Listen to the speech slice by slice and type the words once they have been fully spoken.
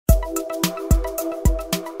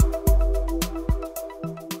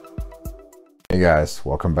Hey guys,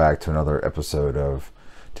 welcome back to another episode of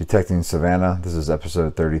Detecting Savannah. This is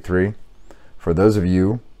episode 33. For those of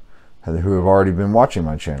you who have already been watching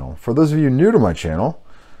my channel, for those of you new to my channel,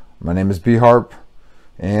 my name is B Harp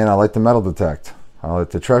and I like to metal detect. I like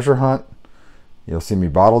to treasure hunt. You'll see me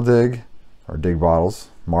bottle dig or dig bottles,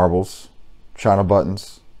 marbles, china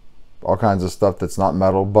buttons, all kinds of stuff that's not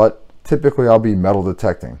metal, but typically I'll be metal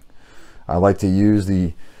detecting. I like to use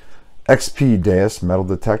the XP Deus metal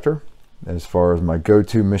detector as far as my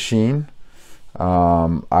go-to machine.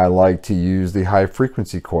 I like to use the high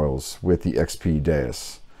frequency coils with the XP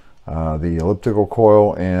Deus, the elliptical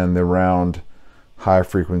coil and the round high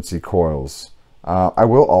frequency coils. I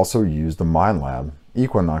will also use the Minelab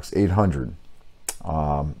Equinox 800.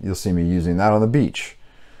 You'll see me using that on the beach,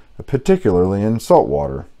 particularly in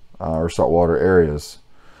saltwater or saltwater areas.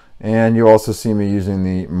 And you'll also see me using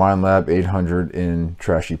the Minelab 800 in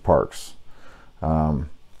trashy parks.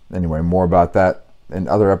 Anyway, more about that in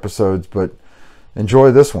other episodes, but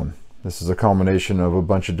enjoy this one. This is a culmination of a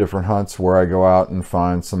bunch of different hunts where I go out and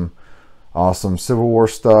find some awesome Civil War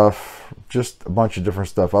stuff, just a bunch of different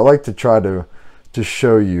stuff. I like to try to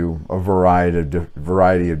show you a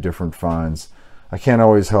variety of different finds. I can't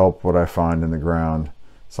always help what I find in the ground.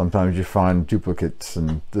 Sometimes you find duplicates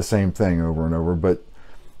and the same thing over and over, but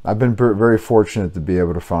I've been very fortunate to be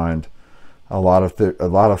able to find a lot of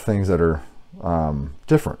things that are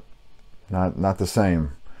different, not the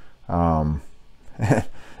same, and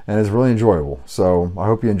it's really enjoyable. So I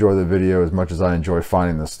hope you enjoy the video as much as I enjoy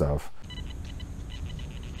finding this stuff.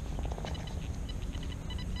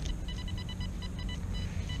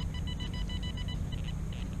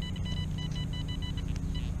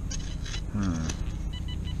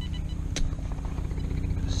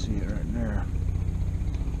 See it right there.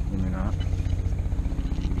 Maybe not.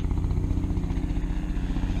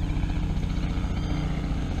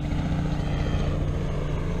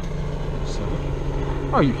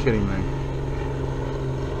 Are you kidding me?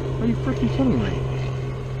 Are you freaking kidding me?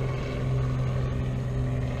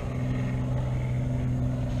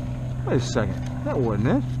 Wait a second. That wasn't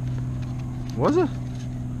it. Was it?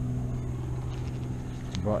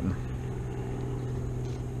 Button.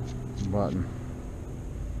 Button.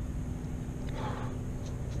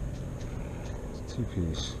 It's a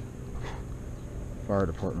two-piece. Fire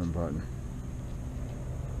department button.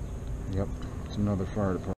 Yep. It's another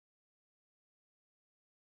fire department.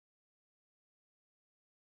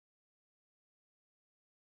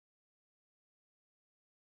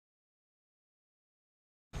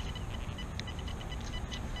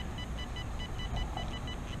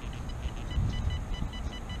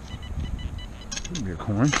 Could be a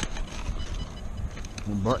coin.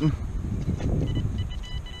 A button.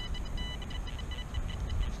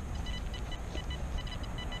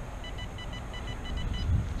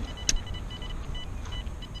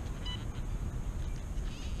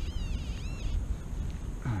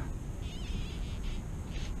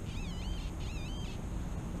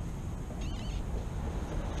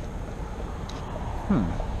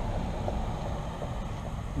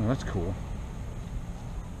 Oh, that's cool.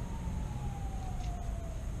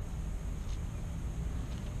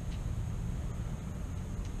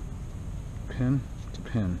 Pin to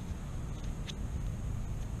pin.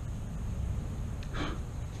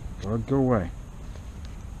 Lord, go away.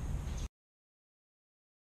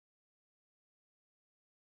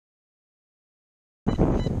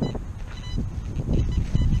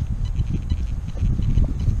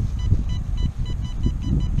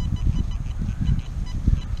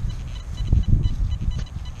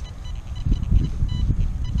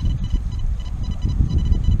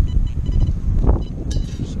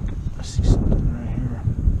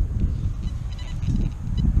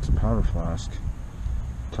 Powder flask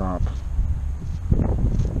top.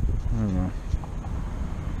 There you go.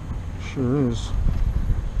 Sure is.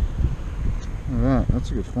 Look at that.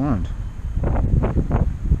 That's a good find. I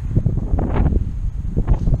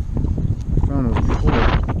found those before.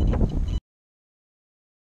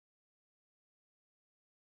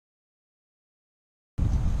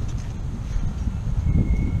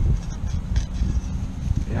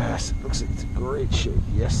 Yes, it looks like it's in great shape.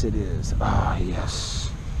 Yes, it is. Ah, yes.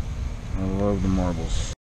 I love the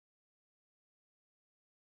marbles.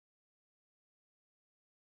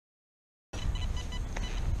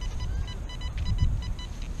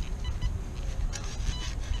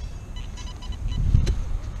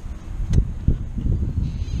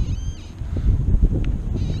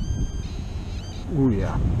 Oh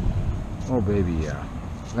yeah. Oh baby, yeah.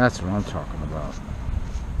 That's what I'm talking about.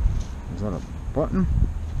 Is that a button?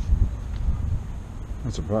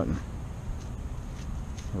 That's a button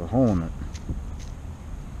with a hole in it.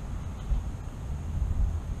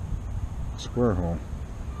 Square hole.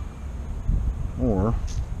 Or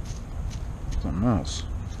something else.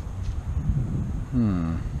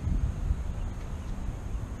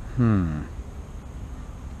 Oh,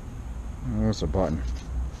 that's a button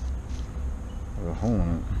with a hole in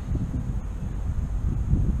it.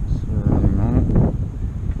 Is there anything on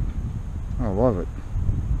it? I love it.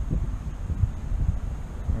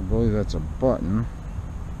 I believe that's a button.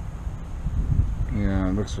 Yeah,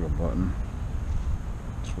 it looks like a button.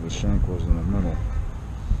 That's where the shank was in the middle.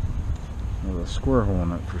 With a square hole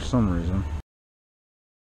in it for some reason.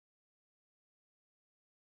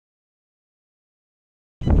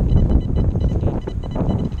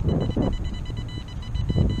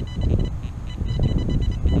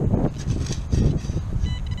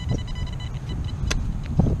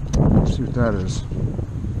 Let's see what that is.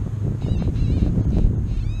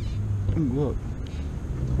 Ooh, look.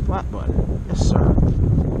 Flat button. Yes, sir.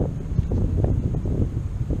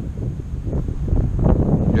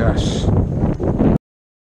 Yes.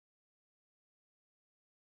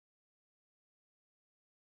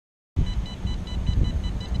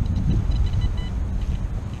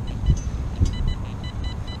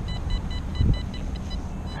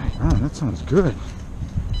 Oh, that sounds good.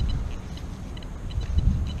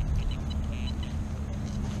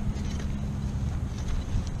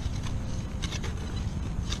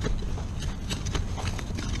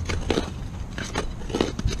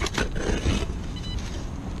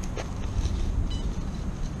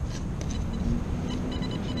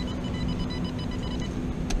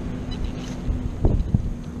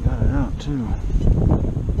 Got it out too.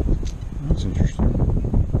 That's interesting.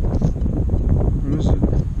 What is it?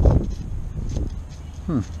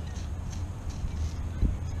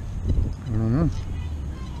 I don't know.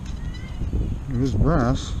 It is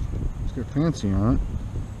brass. It's got fancy on it.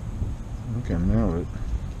 I think I nailed it.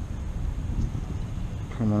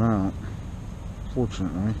 Coming out.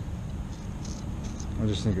 Fortunately. I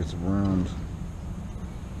just think it's a round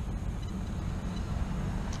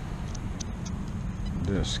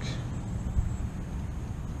disc.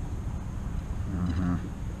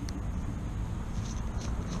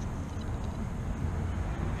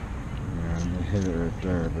 Hit it right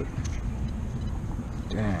there, but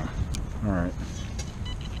dang. Alright.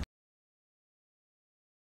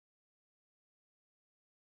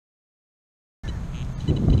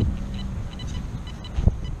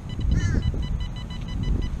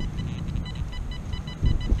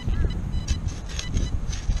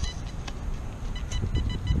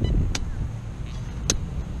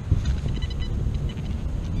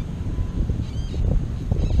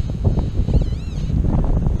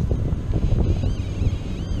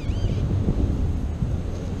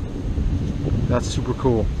 That's super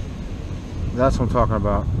cool. That's what I'm talking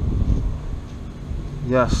about.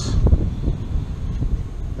 Yes.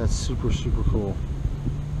 That's super, super cool.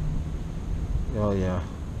 Oh yeah.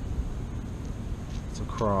 It's a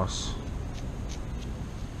cross.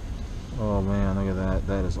 Oh man, look at that.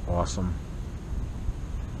 That is awesome.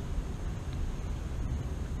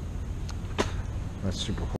 That's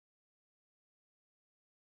super cool.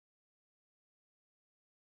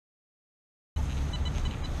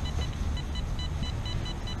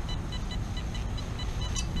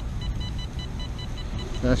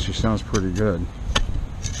 That actually sounds pretty good.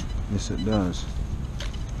 Yes, it does.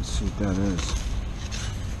 Let's see what that is.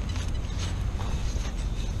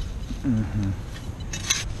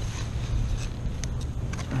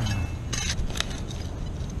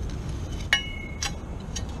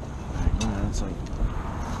 Man, it's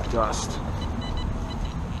like dust.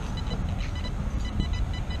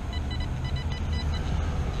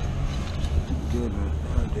 Good,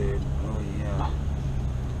 oh dude, oh yeah.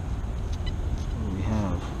 What do we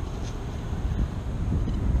have?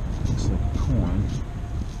 Looks like a coin.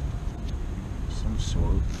 Some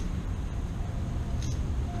sort.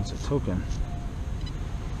 It's a token.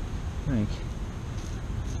 I think.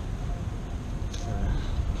 Got a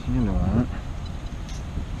candle on it.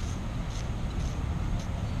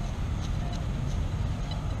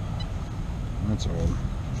 That's old. I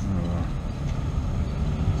don't know.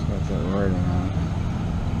 It's got that writing on it.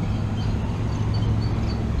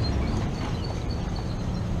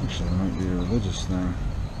 Actually, it might be a religious thing.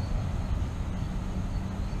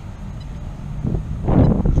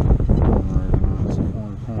 It's a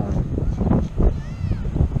foreign coin.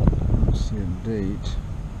 Let's see a date.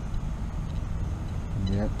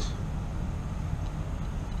 Yet.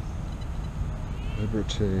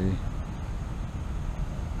 Liberté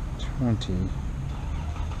 20.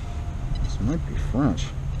 This might be French.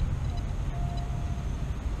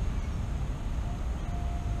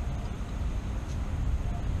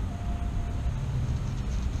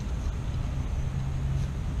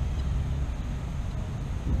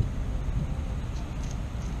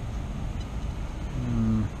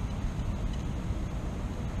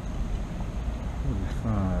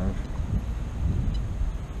 45,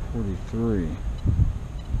 43. It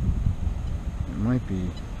might be.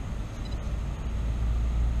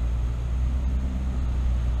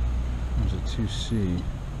 There's a 2C.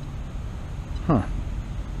 Huh. I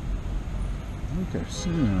think I've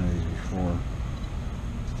seen one of these before.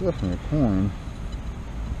 It's definitely a coin.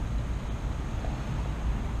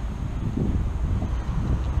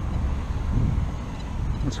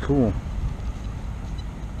 That's cool.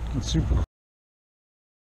 That's super cool.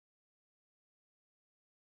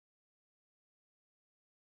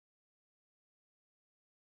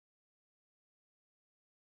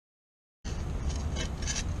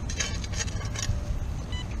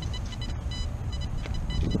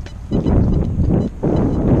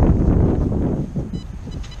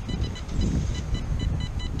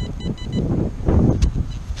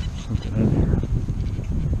 Something in here.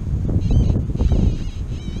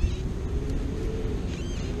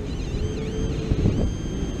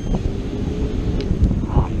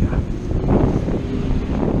 Oh yeah.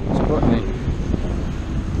 It's buttony.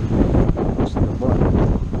 Looks like a button.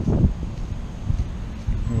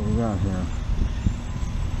 What do we got here?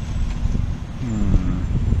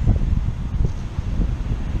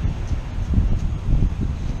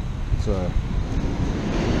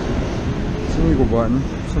 It's an eagle button of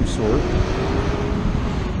some sort.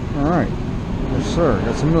 Alright. Yes sir.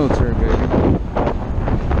 Got some military baby. It's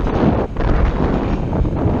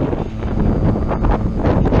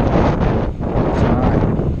an eye.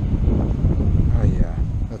 Oh yeah.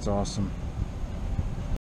 That's awesome.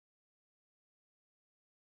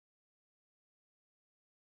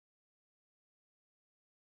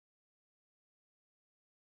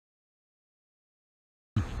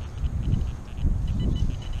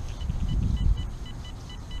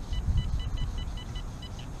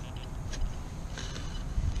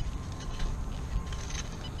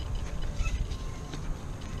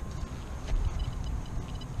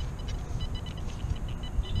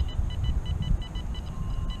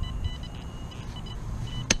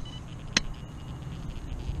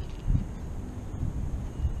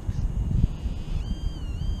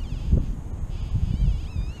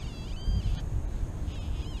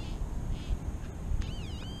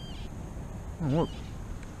 Oh, look.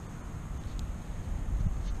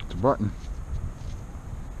 It's a button.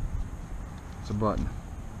 It's a button.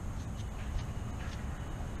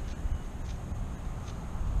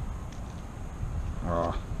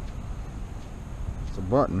 It's a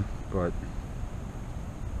button, but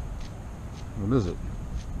what is it?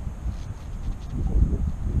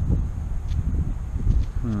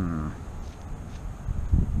 I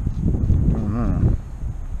don't know.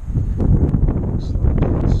 Looks like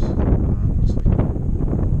it's, looks like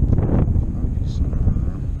there might be something in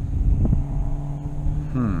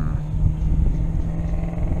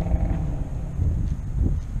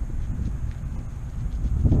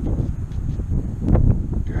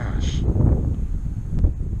there. Gosh.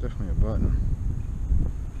 Definitely a button.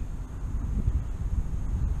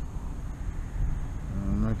 It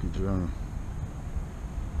might be drum.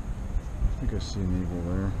 I think I see an eagle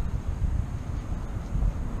there.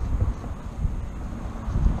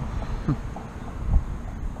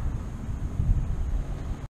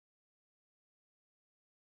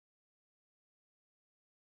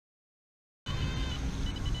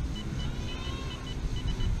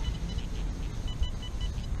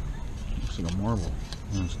 Looks like a marble.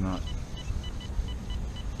 No, it's not.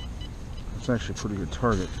 It's actually a pretty good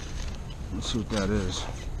target. Let's see what that is.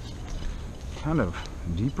 Kind of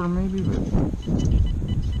deeper maybe, but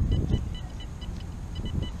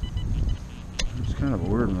it's kind of a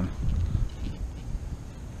weird one.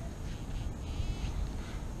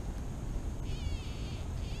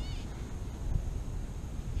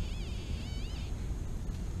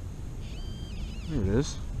 There it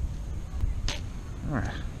is.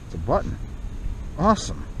 Alright, it's a button.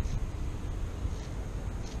 Awesome.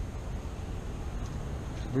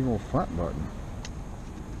 It's a big old flat button.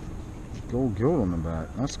 Gold gilt on the back.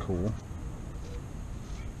 That's cool.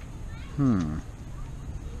 Let's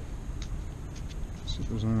see if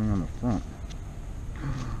there's anything on the front.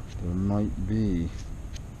 There might be.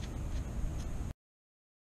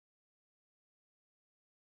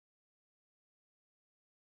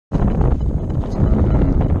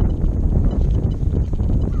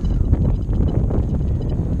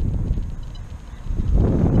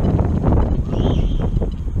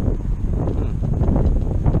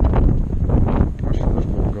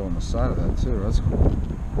 Side of that too. That's cool.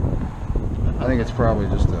 I think it's probably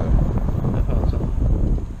just a. I found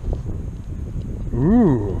something.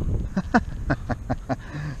 Ooh,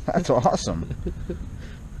 that's awesome.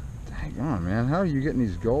 Dang on, man! How are you getting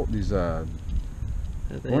these gold, these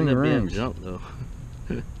They Bling end up being rings. junk though.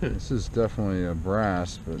 This is definitely a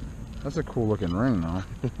brass, but that's a cool looking ring though.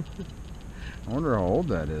 I wonder how old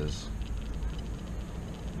that is.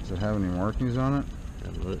 Does it have any markings on it?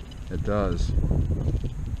 And look. It does.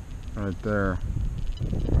 Right there.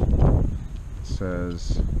 It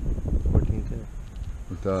says 14K.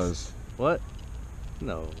 it does. What?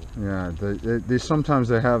 No. Yeah, they sometimes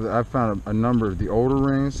they have. I've found a number of the older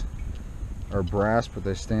rings are brass, but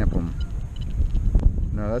they stamp them.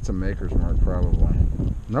 No, that's a maker's mark probably.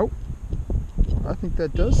 Nope. I think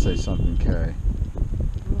that does say something K.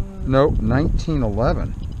 Nope,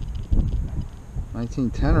 1911.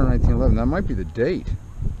 1910 or 1911. That might be the date.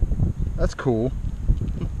 That's cool.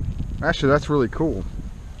 Actually, that's really cool.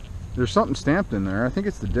 There's something stamped in there. I think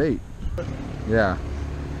it's the date. Yeah.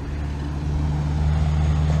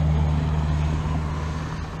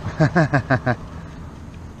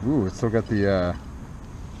 Ooh, it's still got the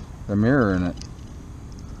mirror in it.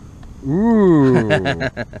 Ooh.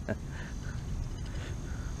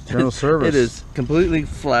 General service. It is completely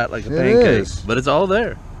flat like a It pancake, is. but it's all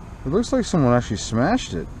there. It looks like someone actually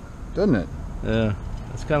smashed it, doesn't it? Yeah,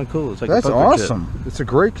 that's kind of cool. It's like That's a poker awesome. chip. It's a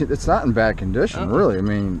great. It's not in bad condition, Uh-uh. really. I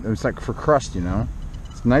mean, it's like for crust, you know.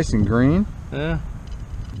 It's nice and green. Yeah.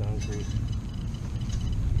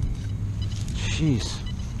 Jeez.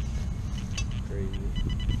 Crazy.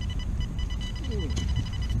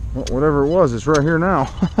 Well, whatever it was, it's right here now.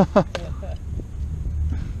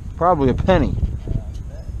 Probably a penny.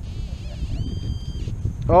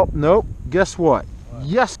 Oh, nope. Guess what?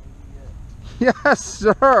 Yes. Yes,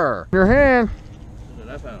 sir. Your hand. What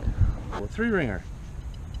did I found? Well, 3-ringer.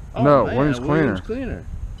 Oh, No, man, Williams cleaner. Cleaner.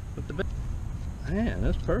 With the man,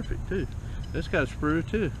 that's perfect too. This got a sprue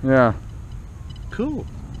too. Yeah. Cool.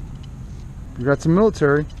 You got some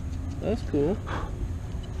military. That's cool.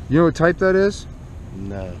 You know what type that is?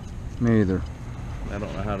 No, Me either. I don't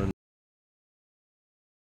know how to.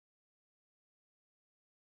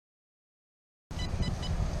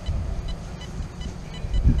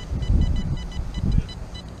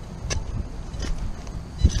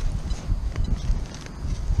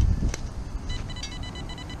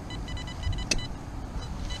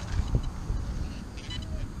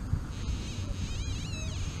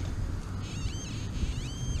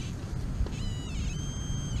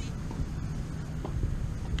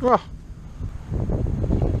 Oh.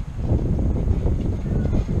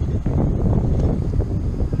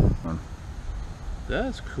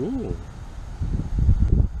 That's cool.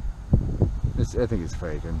 I think it's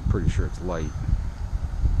fake. I'm pretty sure it's light.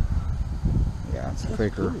 Yeah, it's a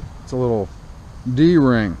faker. Cool. It's a little D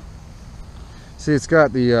ring. See, it's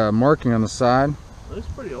got the marking on the side. Looks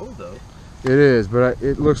pretty old though. It is, but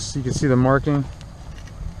it looks. You can see the marking.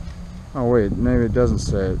 Oh wait, maybe it doesn't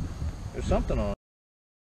say it. There's something on it.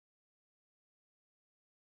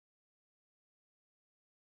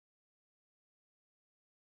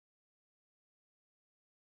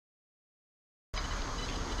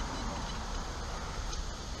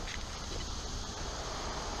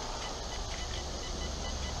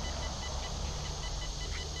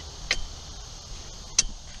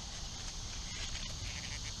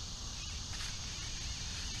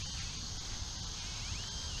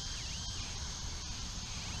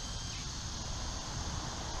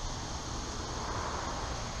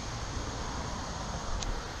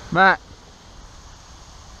 Matt,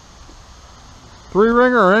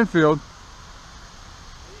 3-ringer or infield?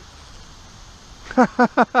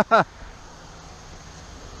 I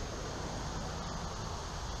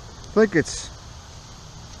think it's.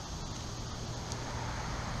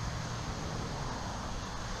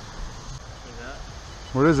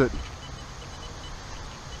 What is it?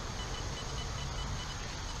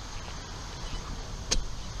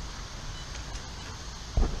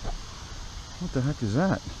 What the heck is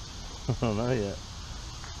that? I don't know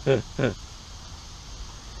yet.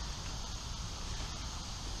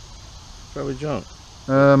 Probably junk.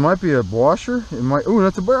 Might be a washer. It might. Ooh,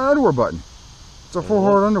 that's a underwear button. It's a full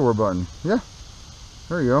hard underwear button. Yeah.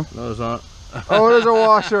 There you go. No, it's not. Oh, it is a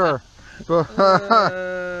washer.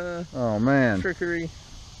 Uh, Oh man. trickery.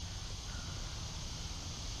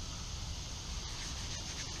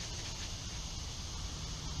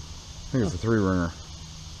 I think it's a 3-ringer.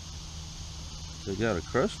 They got a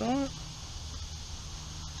crust on it?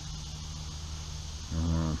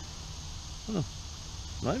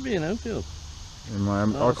 Might be an infield.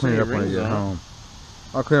 I'll clean it up when I rings get on it. home.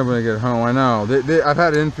 I'll clean it up when I get home. I know. I've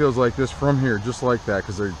had infields like this from here, just like that,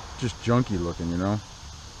 because they're just junky looking, you know.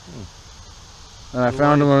 And I So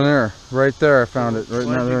found why- them in there, right there. I found it right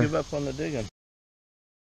Why now. did you There. give up on the digging?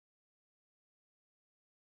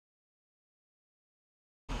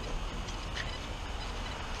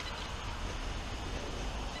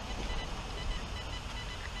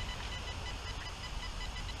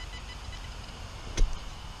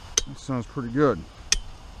 Sounds pretty good.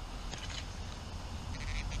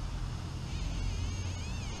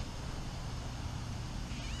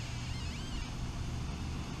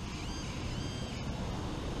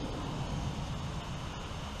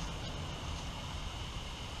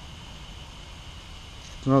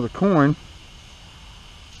 It's another coin.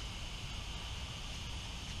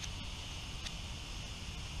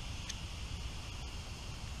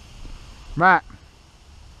 Matt,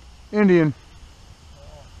 Indian.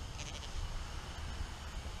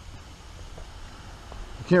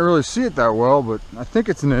 You can't really see it that well, but I think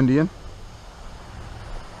it's an Indian.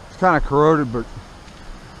 It's kind of corroded, but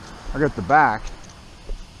I got the back.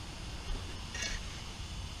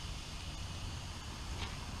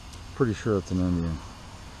 Pretty sure it's an Indian.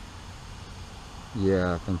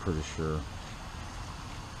 Yeah, I'm pretty sure.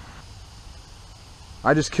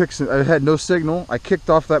 I just kicked, I had no signal. I kicked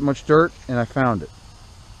off that much dirt and I found it.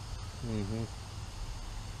 Mm-hmm.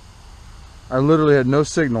 I literally had no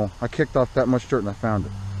signal. I kicked off that much dirt and I found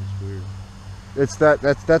it. That's weird. It's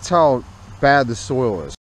that's how bad the soil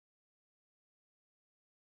is.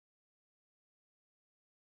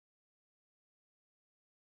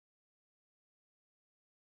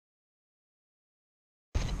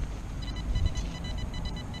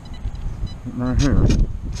 Right here.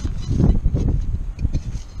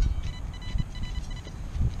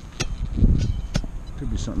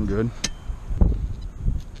 Could be something good.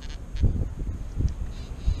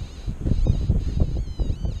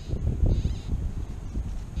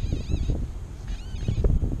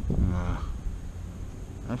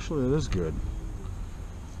 Actually, it is good.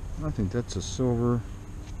 I think that's a silver.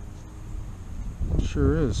 It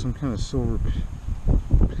sure is some kind of silver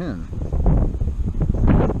pin.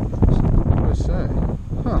 What do I say?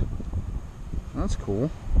 Huh. That's cool.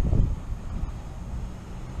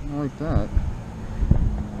 I like that.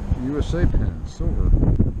 USA pin, silver.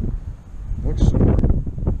 Looks silver.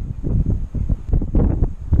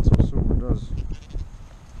 That's what silver does.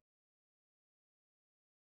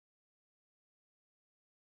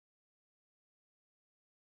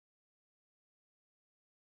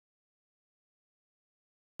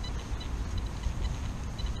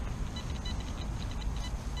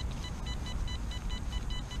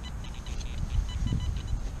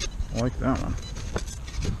 I like that one.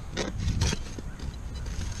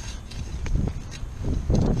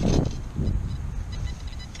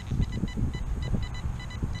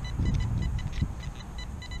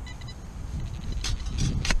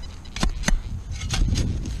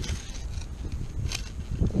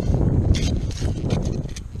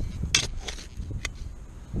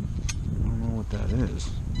 I don't know what that is.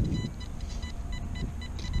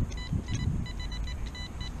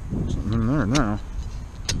 Something in there now.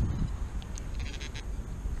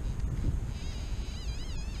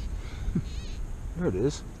 There it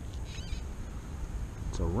is.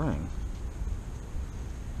 It's a ring.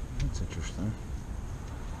 That's interesting.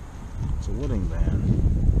 It's a wedding band.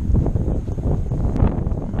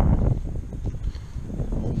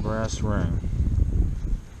 Old brass ring.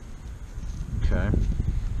 Okay.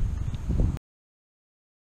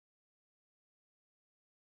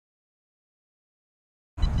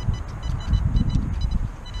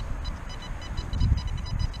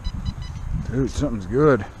 Dude, something's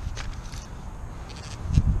good.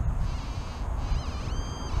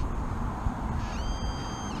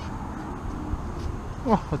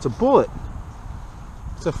 Oh, that's a bullet.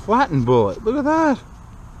 It's a flattened bullet. Look at that.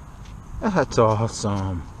 That's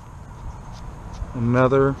awesome.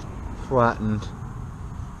 Another flattened.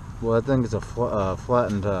 Well, I think it's a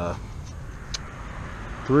flattened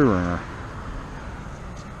 3-ringer.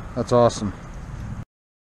 That's awesome.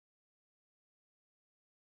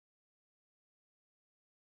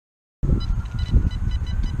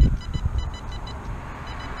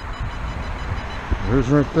 There's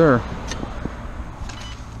right there.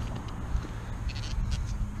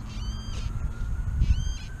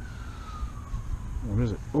 What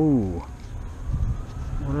is it? Oh,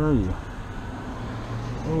 what are you?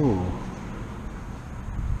 Oh,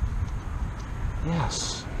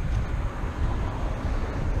 yes.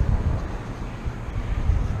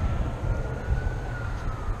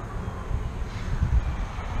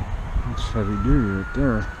 That's heavy duty right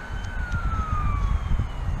there.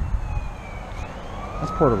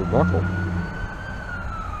 That's part of a buckle.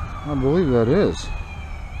 I believe that is.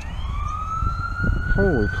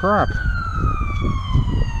 Holy crap.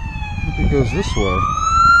 I think it goes this way.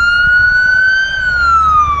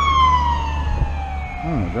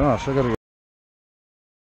 Oh my gosh, I gotta go.